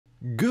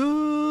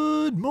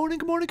Good morning,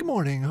 good morning, good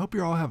morning. I hope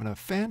you're all having a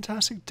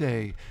fantastic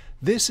day.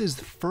 This is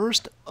the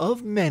first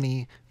of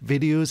many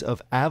videos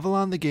of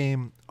Avalon the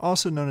game,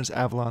 also known as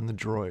Avalon the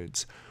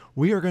Druids.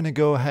 We are going to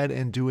go ahead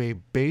and do a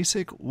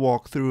basic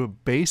walkthrough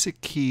of basic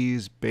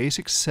keys,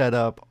 basic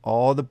setup,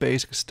 all the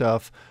basic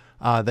stuff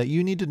that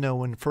you need to know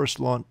when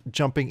first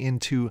jumping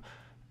into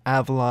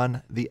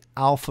Avalon, the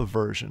alpha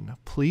version.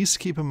 Please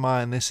keep in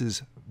mind this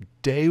is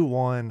day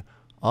one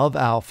of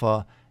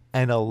alpha,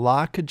 and a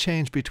lot could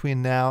change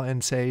between now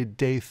and say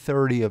day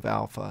 30 of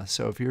alpha.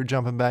 So if you're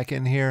jumping back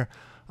in here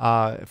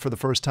for the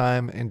first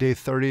time in day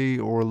 30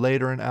 or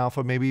later in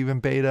alpha, maybe even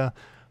beta,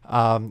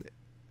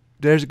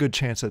 there's a good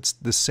chance that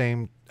the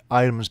same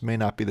items may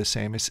not be the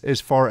same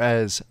as far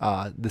as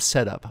the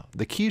setup.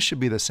 The keys should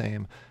be the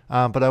same,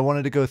 but I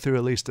wanted to go through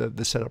at least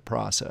the setup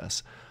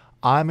process.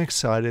 I'm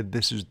excited.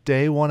 This is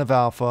day one of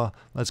alpha.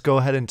 Let's go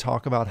ahead and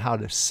talk about how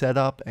to set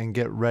up and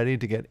get ready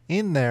to get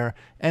in there,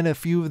 and a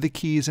few of the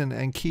keys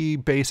and key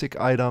basic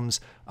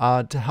items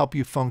to help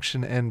you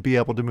function and be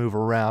able to move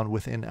around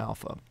within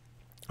alpha.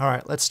 All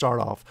right, let's start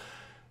off.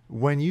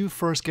 When you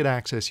first get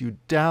access, you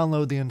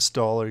download the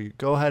installer, you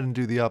go ahead and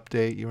do the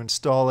update, you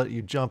install it,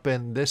 you jump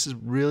in. This is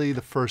really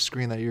the first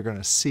screen that you're going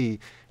to see,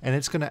 and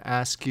it's going to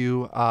ask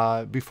you,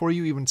 before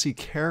you even see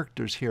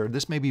characters here,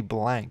 this may be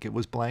blank. It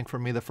was blank for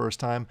me the first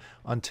time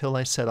until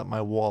I set up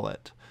my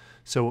wallet.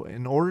 So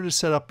in order to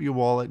set up your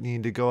wallet, you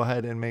need to go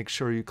ahead and make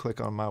sure you click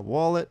on my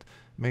wallet,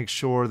 make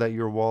sure that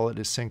your wallet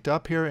is synced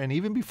up here, and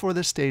even before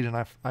this stage,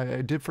 and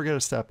I did forget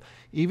a step,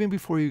 even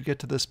before you get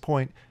to this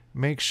point,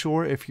 make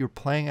sure if you're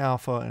playing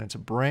alpha and it's a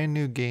brand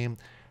new game,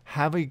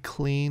 have a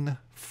clean,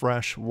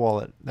 fresh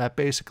wallet. That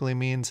basically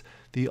means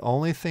the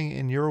only thing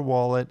in your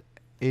wallet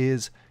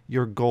is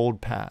your gold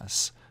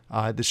pass.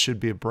 This should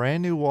be a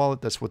brand new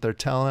wallet. That's what they're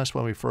telling us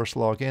when we first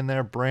log in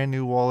there. Brand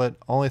new wallet,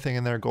 only thing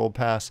in there, gold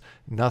pass,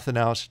 nothing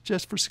else,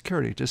 just for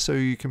security, just so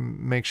you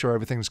can make sure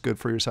everything's good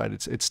for your site.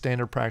 It's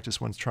standard practice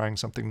when trying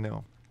something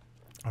new.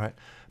 All right,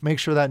 make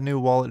sure that new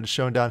wallet is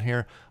shown down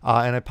here.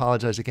 And I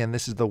apologize again,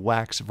 this is the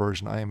wax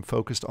version. I am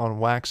focused on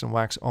wax and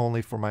wax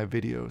only for my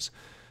videos.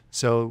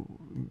 So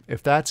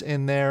if that's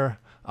in there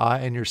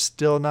and you're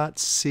still not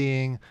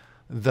seeing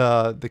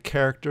the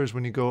characters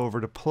when you go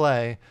over to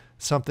play,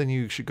 something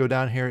you should go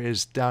down here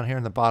is down here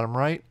in the bottom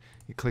right.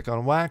 You click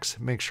on wax,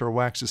 make sure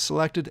wax is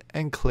selected,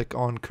 and click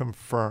on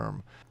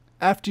confirm.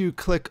 After you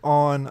click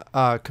on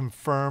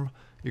confirm,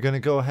 you're going to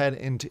go ahead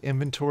into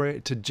inventory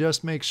to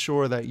just make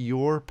sure that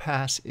your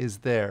pass is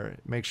there.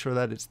 Make sure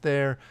that it's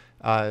there.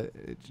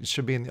 It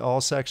should be in the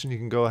all section. You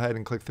can go ahead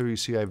and click through. You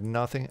see I have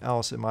nothing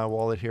else in my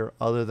wallet here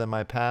other than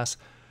my pass.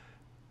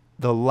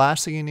 The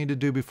last thing you need to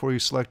do before you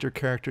select your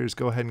character is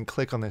go ahead and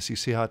click on this. You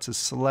see how it says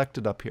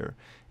selected up here.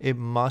 It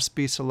must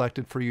be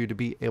selected for you to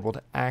be able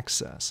to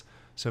access.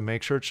 So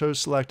make sure it shows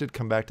selected.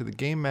 Come back to the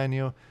game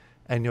menu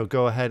and you'll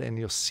go ahead and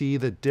you'll see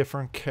the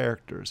different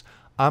characters.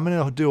 I'm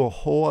going to do a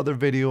whole other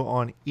video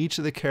on each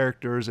of the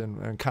characters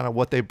and kind of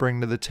what they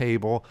bring to the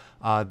table.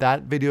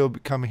 That video will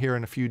come here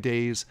in a few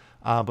days,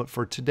 but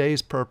for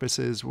today's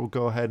purposes, we'll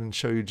go ahead and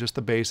show you just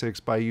the basics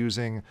by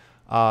using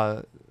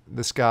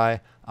this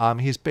guy.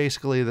 He's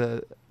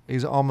basically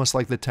he's almost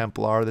like the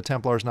Templar. The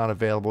Templar is not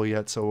available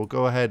yet, so we'll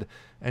go ahead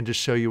and just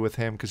show you with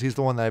him because he's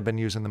the one that I've been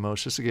using the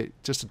most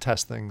just to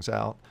test things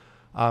out.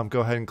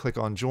 Go ahead and click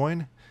on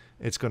join.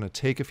 It's going to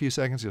take a few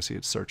seconds. You'll see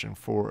it's searching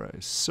for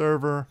a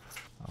server.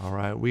 All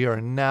right, we are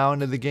now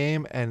into the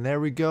game, and there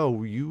we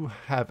go. You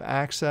have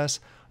access.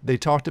 They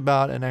talked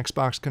about an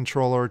Xbox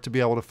controller to be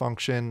able to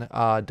function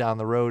down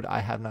the road. I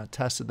have not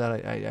tested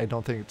that. I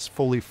don't think it's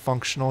fully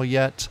functional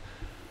yet.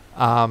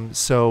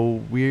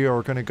 So we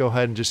are going to go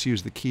ahead and just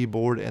use the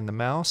keyboard and the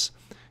mouse.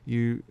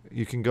 You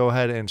can go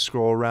ahead and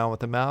scroll around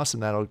with the mouse,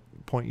 and that'll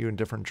point you in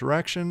different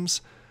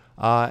directions.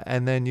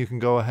 And then you can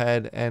go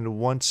ahead and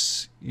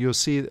once you'll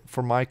see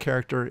for my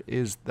character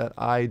is that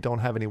I don't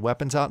have any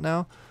weapons out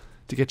now.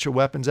 To get your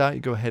weapons out, you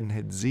go ahead and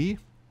hit Z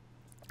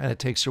and it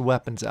takes your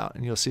weapons out.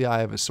 And you'll see I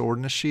have a sword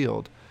and a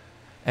shield.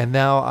 And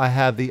now I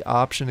have the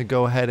option to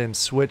go ahead and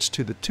switch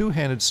to the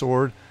two-handed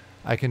sword.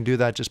 I can do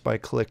that just by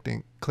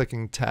clicking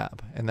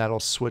tab, and that'll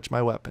switch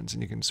my weapons.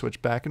 And you can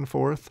switch back and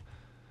forth.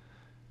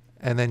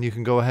 And then you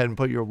can go ahead and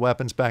put your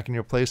weapons back in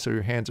your place so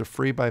your hands are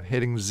free by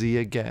hitting Z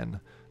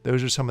again.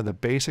 Those are some of the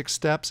basic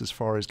steps as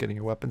far as getting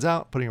your weapons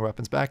out, putting your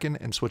weapons back in,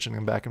 and switching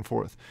them back and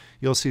forth.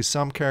 You'll see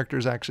some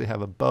characters actually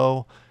have a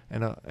bow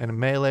and a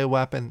melee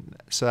weapon,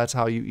 so that's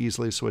how you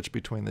easily switch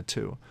between the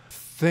two.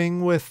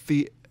 Thing with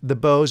the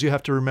bows, you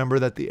have to remember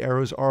that the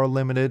arrows are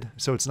limited,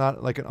 so it's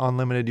not like an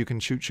unlimited, you can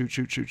shoot.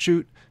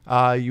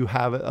 You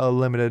have a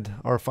limited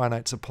or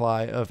finite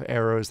supply of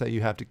arrows that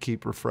you have to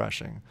keep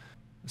refreshing.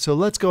 So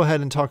let's go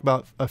ahead and talk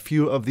about a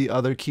few of the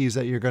other keys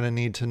that you're going to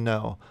need to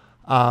know.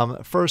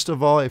 First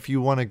of all, if you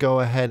want to go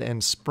ahead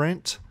and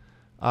sprint,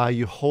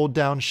 you hold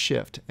down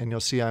shift and you'll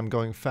see I'm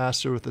going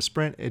faster with the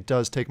sprint. It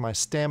does take my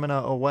stamina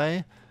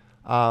away,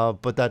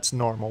 but that's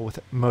normal with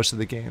most of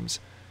the games.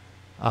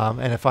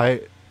 And if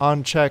I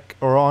uncheck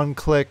or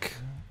unclick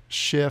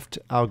shift,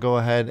 I'll go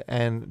ahead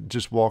and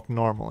just walk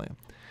normally.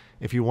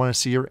 If you want to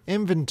see your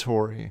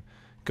inventory,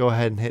 go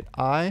ahead and hit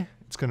I.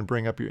 It's going to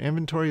bring up your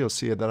inventory. You'll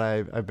see that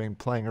I've been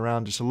playing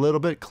around just a little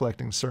bit,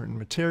 collecting certain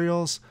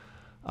materials.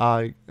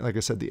 Like I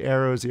said, the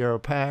arrows, the arrow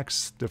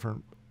packs,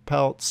 different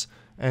pelts.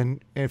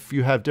 And if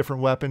you have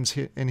different weapons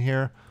in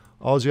here,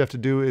 all you have to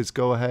do is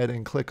go ahead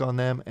and click on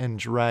them and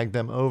drag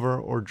them over,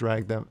 or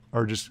drag them,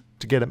 or just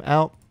to get them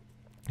out,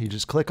 you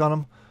just click on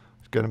them,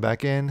 get them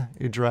back in,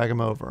 you drag them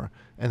over.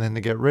 And then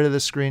to get rid of the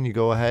screen, you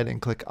go ahead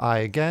and click I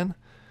again.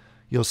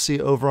 You'll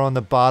see over on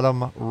the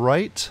bottom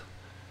right,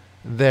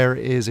 there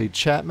is a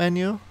chat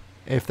menu.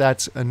 If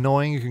that's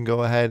annoying, you can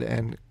go ahead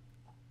and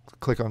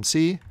click on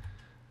C.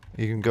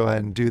 You can go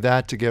ahead and do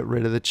that to get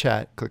rid of the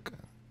chat. Click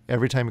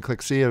every time you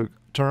click C, it'll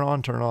turn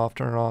on, turn off,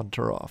 turn on,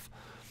 turn off.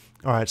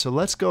 All right, so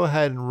let's go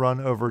ahead and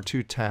run over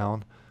to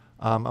town.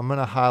 I'm going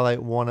to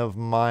highlight one of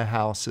my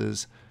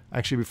houses.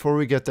 Actually, before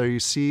we get there, you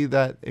see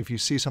that if you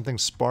see something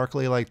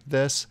sparkly like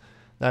this,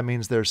 that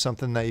means there's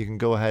something that you can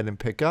go ahead and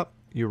pick up.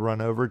 You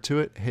run over to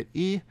it, hit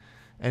E,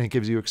 and it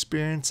gives you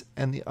experience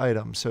and the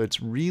item. So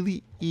it's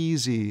really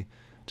easy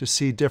to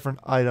see different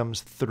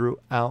items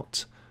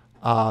throughout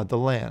the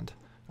land.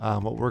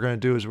 What we're going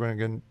to do is we're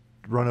going to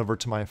run over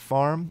to my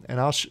farm, and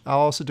I'll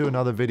also do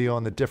another video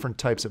on the different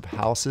types of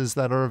houses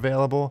that are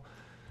available.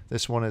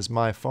 This one is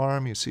my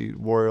farm. You see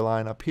warrior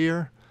line up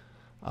here,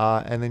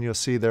 and then you'll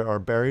see there are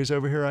berries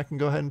over here I can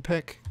go ahead and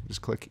pick.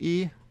 Just click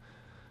E,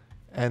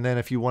 and then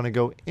if you want to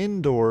go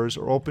indoors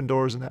or open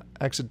doors and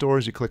exit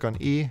doors, you click on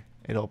E.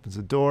 It opens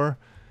the door.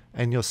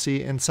 And you'll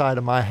see inside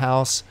of my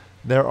house,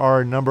 there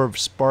are a number of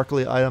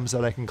sparkly items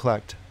that I can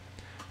collect.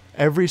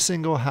 Every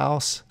single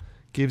house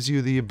gives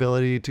you the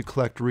ability to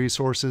collect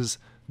resources.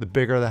 The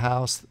bigger the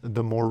house,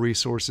 the more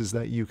resources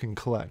that you can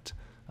collect.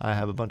 I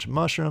have a bunch of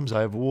mushrooms,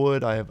 I have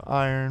wood, I have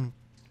iron,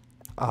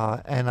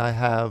 and I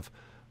have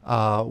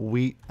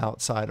wheat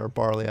outside, or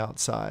barley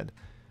outside.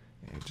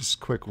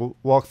 Just quick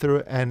walk through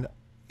it. And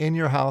in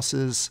your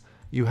houses,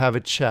 you have a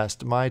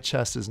chest. My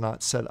chest is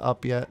not set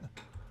up yet.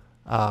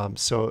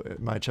 So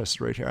my chest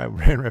is right here. I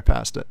ran right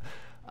past it.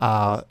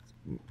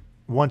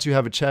 Once you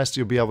have a chest,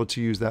 you'll be able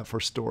to use that for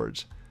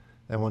storage.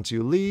 Then once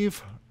you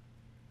leave,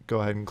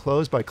 go ahead and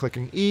close by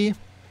clicking E.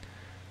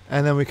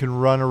 And then we can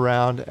run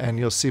around, and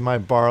you'll see my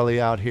barley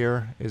out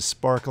here is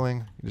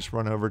sparkling. You just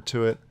run over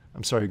to it.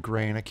 I'm sorry,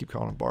 grain. I keep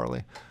calling it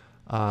barley.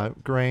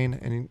 Grain,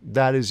 and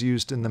that is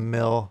used in the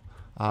mill,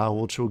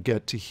 which we'll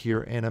get to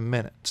here in a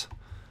minute.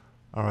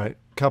 All right,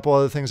 a couple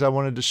other things I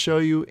wanted to show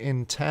you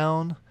in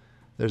town.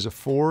 There's a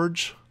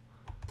forge,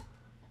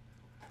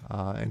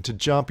 and to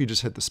jump, you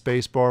just hit the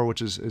space bar,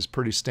 which is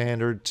pretty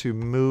standard. To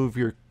move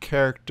your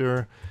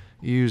character,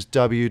 use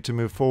W to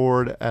move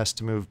forward, S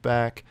to move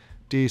back,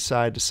 D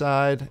side to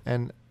side,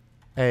 and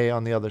A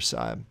on the other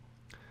side.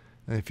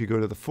 And if you go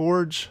to the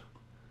forge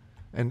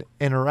and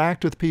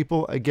interact with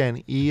people,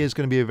 again, E is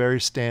going to be a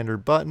very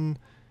standard button.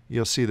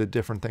 You'll see the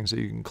different things that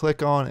you can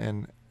click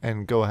on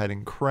and go ahead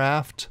and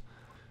craft.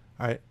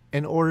 All right.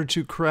 In order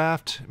to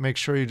craft, make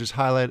sure you just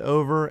highlight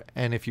over,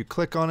 and if you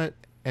click on it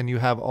and you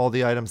have all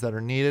the items that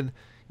are needed,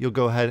 you'll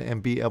go ahead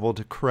and be able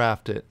to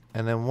craft it.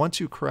 And then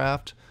once you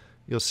craft,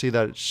 you'll see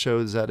that it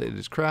shows that it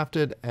is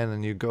crafted, and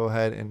then you go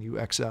ahead and you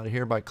exit out of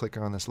here by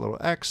clicking on this little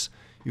X.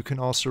 You can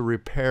also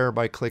repair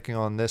by clicking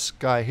on this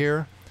guy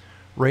here.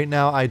 Right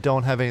now I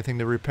don't have anything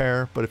to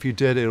repair, but if you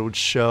did, it would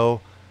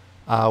show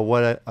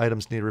what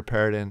items need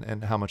repaired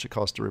and how much it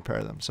costs to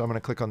repair them. So I'm going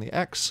to click on the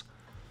X.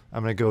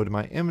 I'm going to go to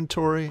my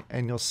inventory,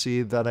 and you'll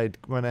see that I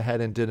went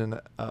ahead and did an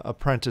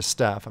apprentice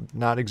staff. I'm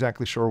not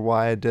exactly sure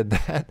why I did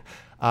that.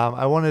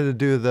 I wanted to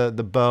do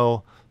the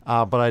bow,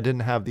 but I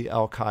didn't have the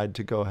elk hide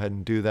to go ahead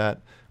and do that.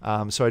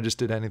 So I just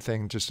did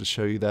anything just to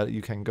show you that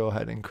you can go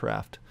ahead and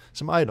craft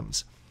some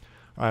items.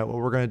 All right, what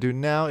we're going to do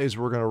now is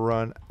we're going to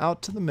run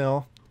out to the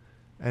mill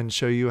and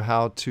show you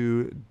how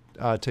to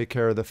take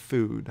care of the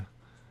food.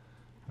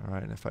 All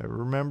right, and if I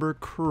remember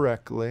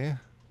correctly,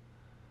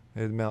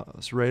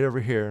 it's right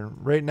over here.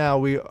 Right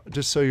now,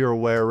 just so you're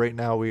aware, right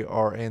now we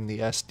are in the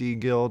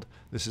SD guild.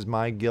 This is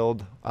my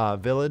guild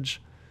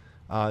village.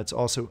 It's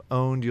also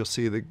owned. You'll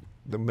see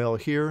the mill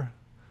here,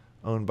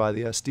 owned by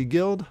the SD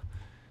guild.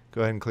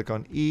 Go ahead and click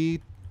on E,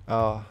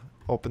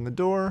 open the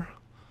door,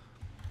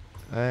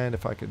 and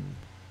if I could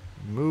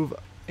move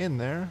in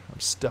there, I'm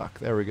stuck.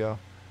 There we go.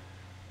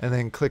 And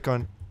then click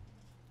on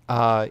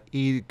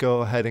E,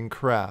 go ahead and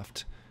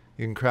craft.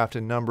 You can craft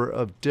a number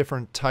of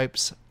different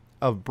types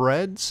of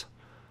breads.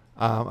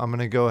 I'm going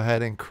to go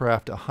ahead and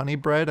craft a honey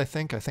bread. I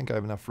think I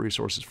have enough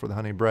resources for the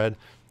honey bread.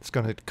 It's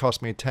going to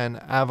cost me 10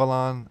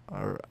 Avalon,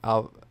 or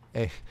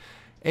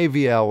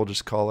AVL we'll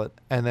just call it,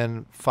 and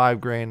then 5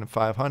 grain and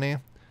 5 honey.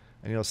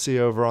 And you'll see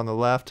over on the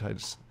left,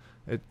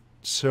 it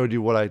showed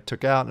you what I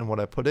took out and what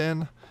I put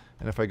in.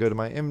 And if I go to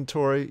my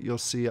inventory, you'll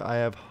see I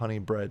have honey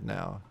bread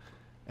now,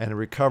 and it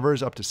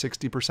recovers up to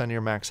 60% of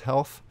your max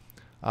health.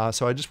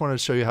 So I just wanted to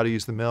show you how to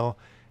use the mill.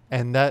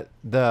 And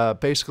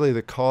basically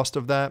the cost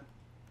of that,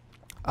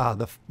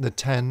 the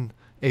 10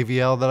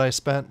 AVL that I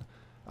spent,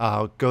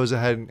 goes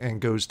ahead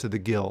and goes to the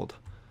guild.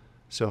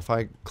 So if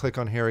I click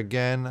on here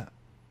again,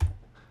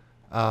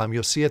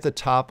 You'll see at the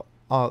top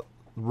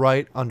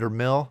right under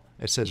mill,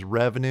 it says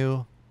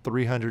revenue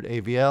 300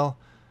 AVL.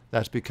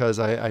 That's because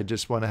I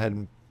just went ahead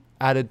and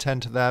added 10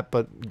 to that,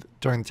 but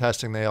during the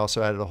testing they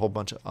also added a whole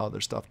bunch of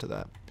other stuff to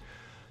that.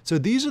 So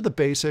these are the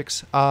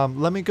basics.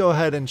 Let me go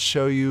ahead and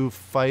show you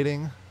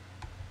fighting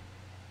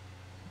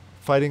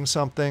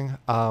something.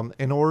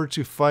 In order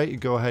to fight, you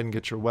go ahead and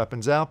get your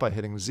weapons out by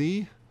hitting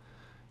Z.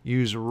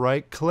 Use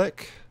right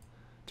click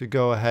to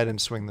go ahead and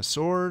swing the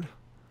sword.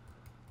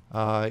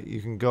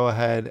 You can go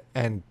ahead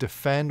and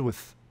defend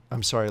with,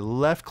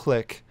 left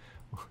click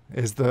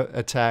is the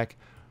attack,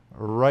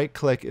 right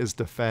click is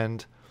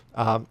defend.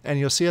 And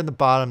you'll see at the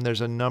bottom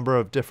there's a number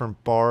of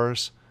different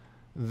bars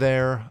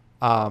there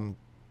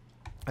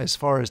as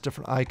far as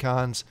different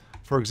icons.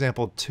 For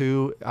example,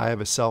 2, I have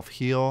a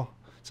self-heal.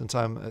 Since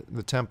I'm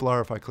the Templar,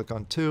 if I click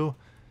on 2,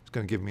 it's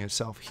going to give me a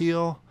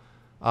self-heal.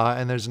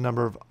 And there's a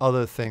number of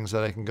other things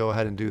that I can go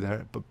ahead and do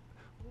there. But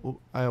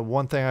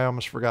one thing I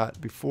almost forgot.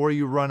 Before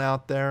you run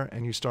out there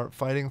and you start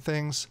fighting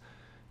things,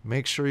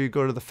 make sure you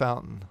go to the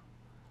fountain.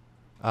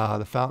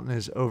 The fountain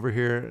is over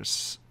here.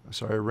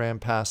 Sorry, I ran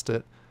past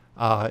it.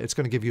 It's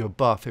going to give you a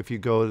buff if you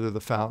go to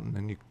the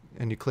fountain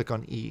and you click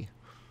on E.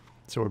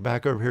 So we're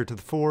back over here to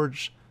the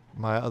forge.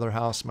 My other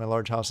house, my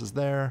large house is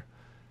there.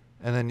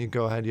 And then you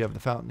go ahead, you have the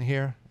fountain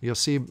here. You'll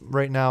see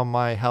right now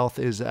my health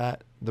is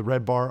at the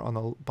red bar on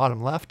the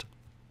bottom left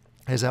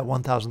is at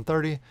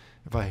 1030.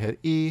 If I hit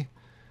E,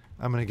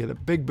 I'm going to get a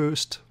big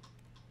boost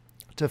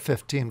to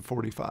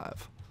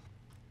 1545.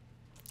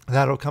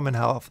 That'll come in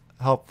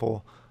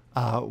helpful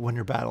when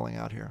you're battling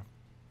out here.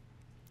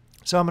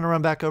 So I'm going to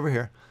run back over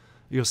here.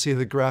 You'll see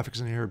the graphics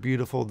in here are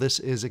beautiful. This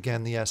is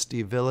again the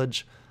SD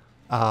village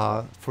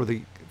for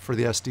the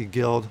SD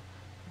guild.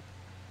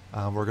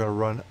 We're going to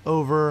run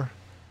over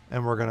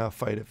and we're going to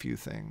fight a few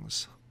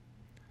things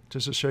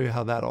just to show you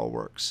how that all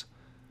works.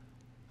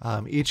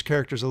 Each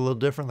character is a little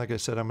different. Like I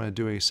said, I'm going to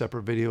do a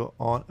separate video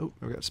on... Oh,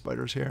 we've got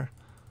spiders here.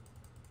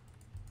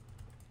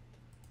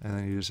 And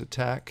then you just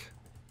attack.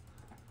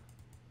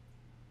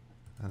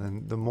 And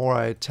then the more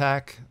I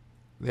attack,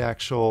 the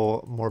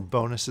actual more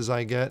bonuses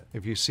I get.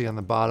 If you see on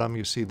the bottom,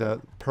 you see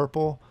the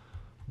purple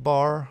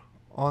bar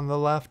on the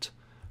left.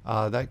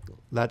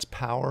 That's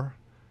power.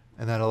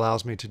 And that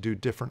allows me to do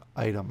different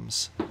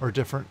items or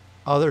different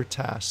other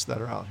tasks that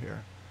are out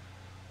here.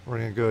 We're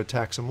going to go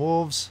attack some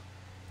wolves.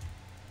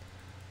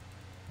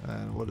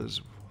 And what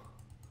is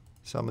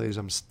some of these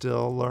I'm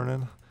still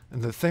learning.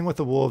 And the thing with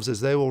the wolves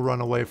is they will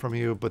run away from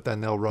you, but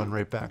then they'll run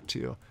right back to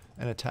you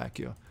and attack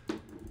you.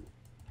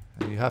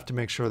 And you have to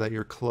make sure that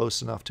you're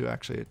close enough to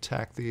actually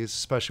attack these,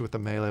 especially with the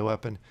melee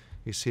weapon.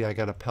 You see I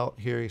got a pelt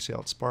here. You see how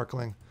it's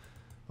sparkling.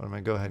 I'm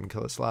going to go ahead and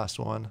kill this last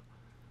one.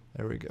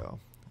 There we go.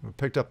 We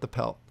picked up the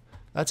pelt.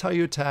 That's how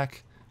you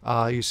attack.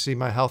 You see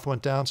my health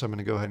went down, so I'm going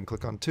to go ahead and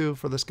click on 2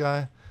 for this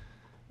guy.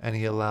 And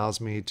he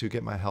allows me to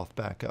get my health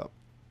back up.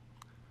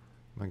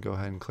 I'm going to go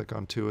ahead and click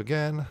on 2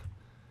 again.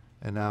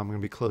 And now I'm going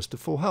to be close to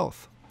full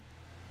health.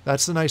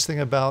 That's the nice thing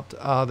about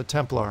the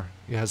Templar.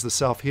 It has the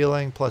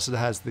self-healing, plus it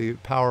has the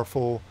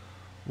powerful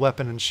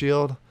weapon and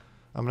shield.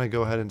 I'm going to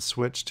go ahead and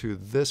switch to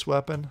this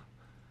weapon.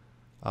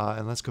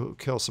 And let's go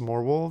kill some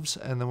more wolves,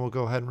 and then we'll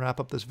go ahead and wrap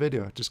up this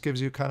video. It just gives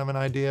you kind of an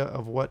idea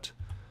of what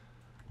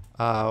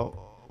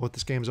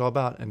this game's all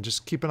about. And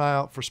just keep an eye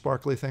out for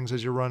sparkly things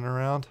as you're running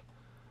around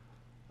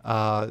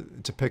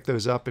to pick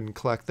those up and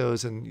collect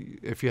those. And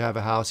if you have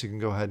a house, you can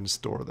go ahead and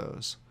store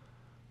those.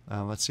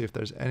 Let's see if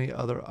there's any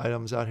other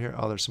items out here.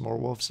 Oh, there's some more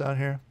wolves down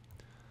here.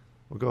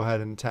 We'll go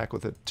ahead and attack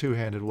with a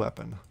two-handed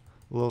weapon.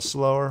 A little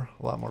slower,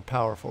 a lot more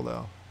powerful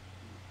though.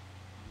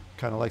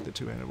 Kind of like the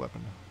two-handed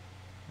weapon.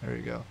 There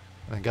you go.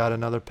 And I got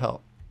another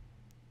pelt.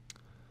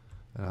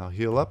 And I'll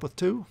heal up with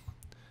 2.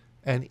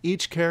 And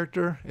each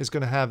character is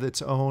going to have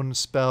its own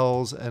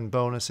spells and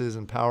bonuses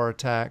and power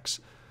attacks.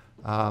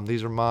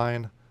 These are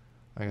mine.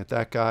 I got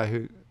that guy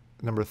who,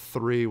 number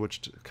 3,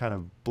 which kind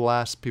of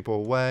blasts people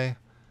away.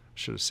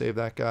 Should have saved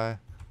that guy.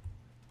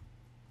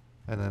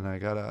 And then I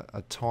got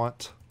a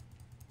taunt.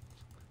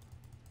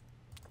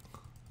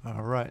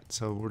 Alright,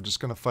 so we're just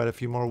going to fight a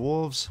few more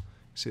wolves.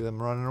 See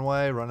them running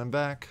away, running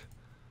back.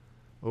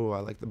 Oh, I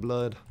like the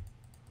blood.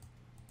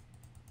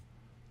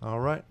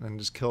 Alright, and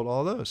just killed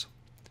all those.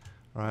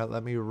 Alright,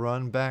 let me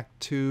run back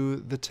to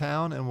the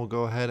town and we'll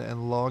go ahead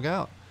and log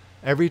out.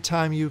 Every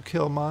time you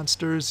kill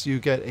monsters, you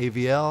get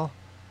AVL.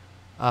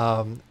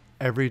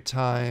 Every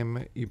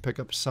time you pick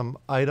up some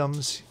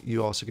items,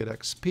 you also get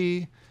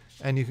XP.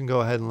 And you can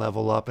go ahead and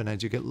level up. And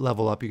as you get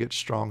level up, you get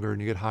stronger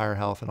and you get higher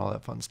health and all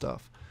that fun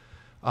stuff.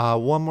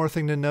 One more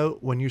thing to note,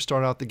 when you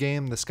start out the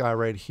game, this guy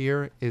right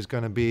here is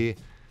going to be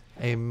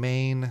a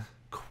main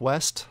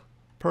quest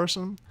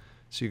person.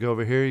 So you go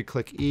over here, you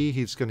click E,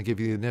 he's going to give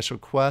you the initial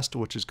quest,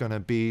 which is going to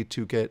be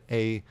to get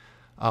a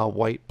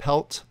white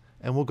pelt.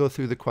 And we'll go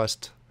through the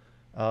quest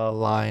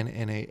line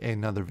in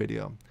another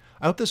video.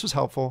 I hope this was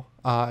helpful.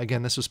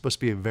 Again, this was supposed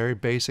to be a very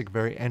basic,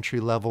 very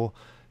entry-level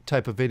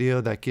type of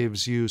video that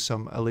gives you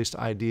some at least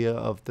idea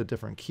of the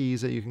different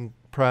keys that you can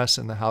press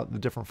and the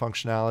different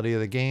functionality of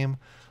the game.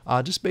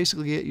 Just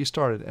basically get you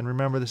started. And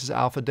remember, this is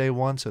alpha day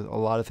 1, so a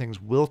lot of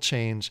things will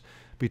change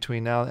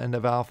between now and the end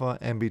of alpha,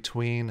 and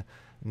between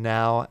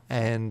now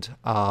and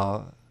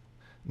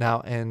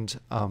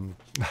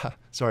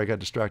sorry, I got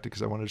distracted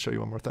because I wanted to show you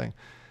one more thing.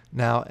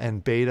 Now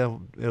and beta,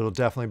 it'll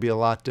definitely be a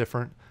lot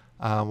different.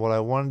 What I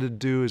wanted to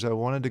do is I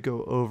wanted to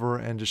go over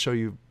and just show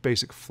you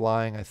basic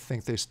flying. I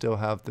think they still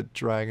have the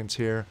dragons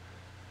here.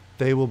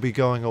 They will be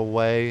going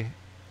away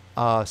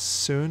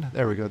soon.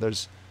 There we go.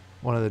 There's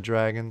one of the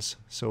dragons.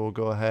 So we'll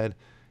go ahead.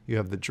 You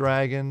have the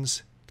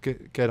dragons.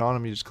 Get on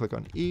them. You just click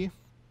on E.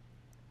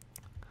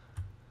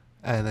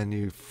 And then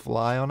you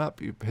fly on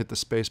up. You hit the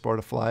space bar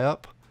to fly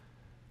up.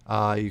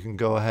 You can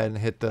go ahead and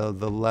hit the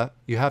left.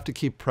 You have to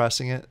keep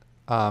pressing it.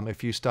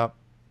 If you stop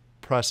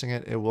pressing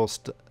it, it will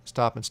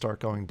stop and start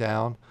going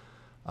down.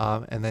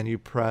 And then you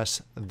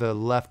press the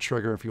left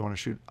trigger if you want to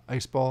shoot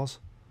ice balls,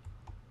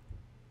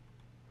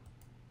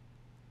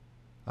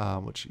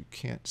 which you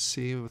can't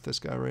see with this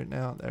guy right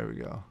now. There we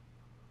go.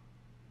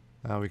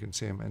 Now we can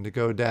see him. And to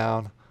go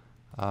down,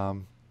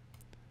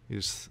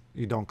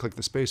 you don't click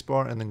the space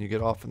bar, and then you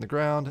get off in the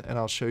ground, and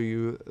I'll show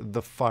you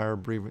the fire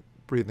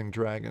breathing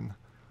dragon.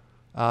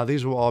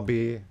 These will all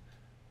be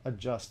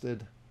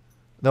adjusted.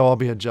 They'll all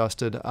be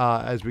adjusted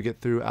as we get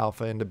through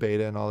alpha into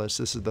beta and all this.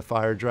 This is the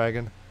fire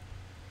dragon.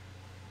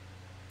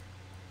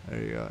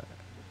 There you go.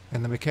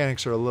 And the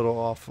mechanics are a little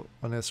off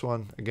on this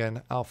one.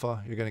 Again,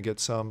 alpha, you're going to get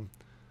some.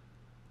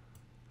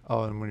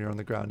 Oh, and when you're on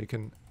the ground, you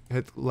can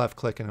hit left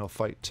click and it'll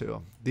fight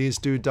too. These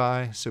do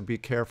die, so be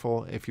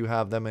careful if you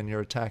have them and you're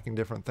attacking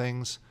different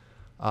things.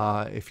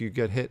 If you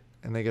get hit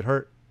and they get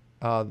hurt,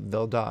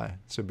 they'll die,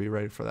 so be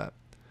ready for that.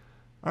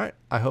 All right,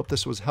 I hope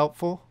this was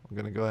helpful. I'm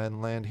going to go ahead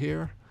and land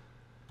here.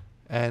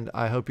 And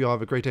I hope you all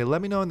have a great day.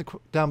 Let me know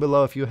down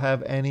below if you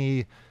have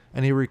any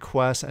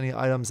requests, any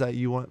items that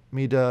you want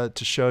me to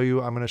show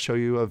you. I'm going to show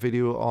you a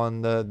video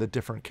on the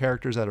different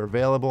characters that are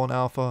available in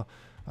alpha.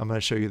 I'm going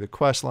to show you the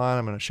quest line.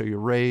 I'm going to show you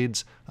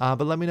raids.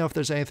 But let me know if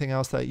there's anything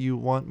else that you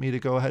want me to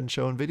go ahead and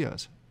show in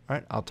videos. All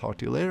right, I'll talk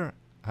to you later.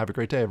 Have a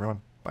great day,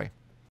 everyone.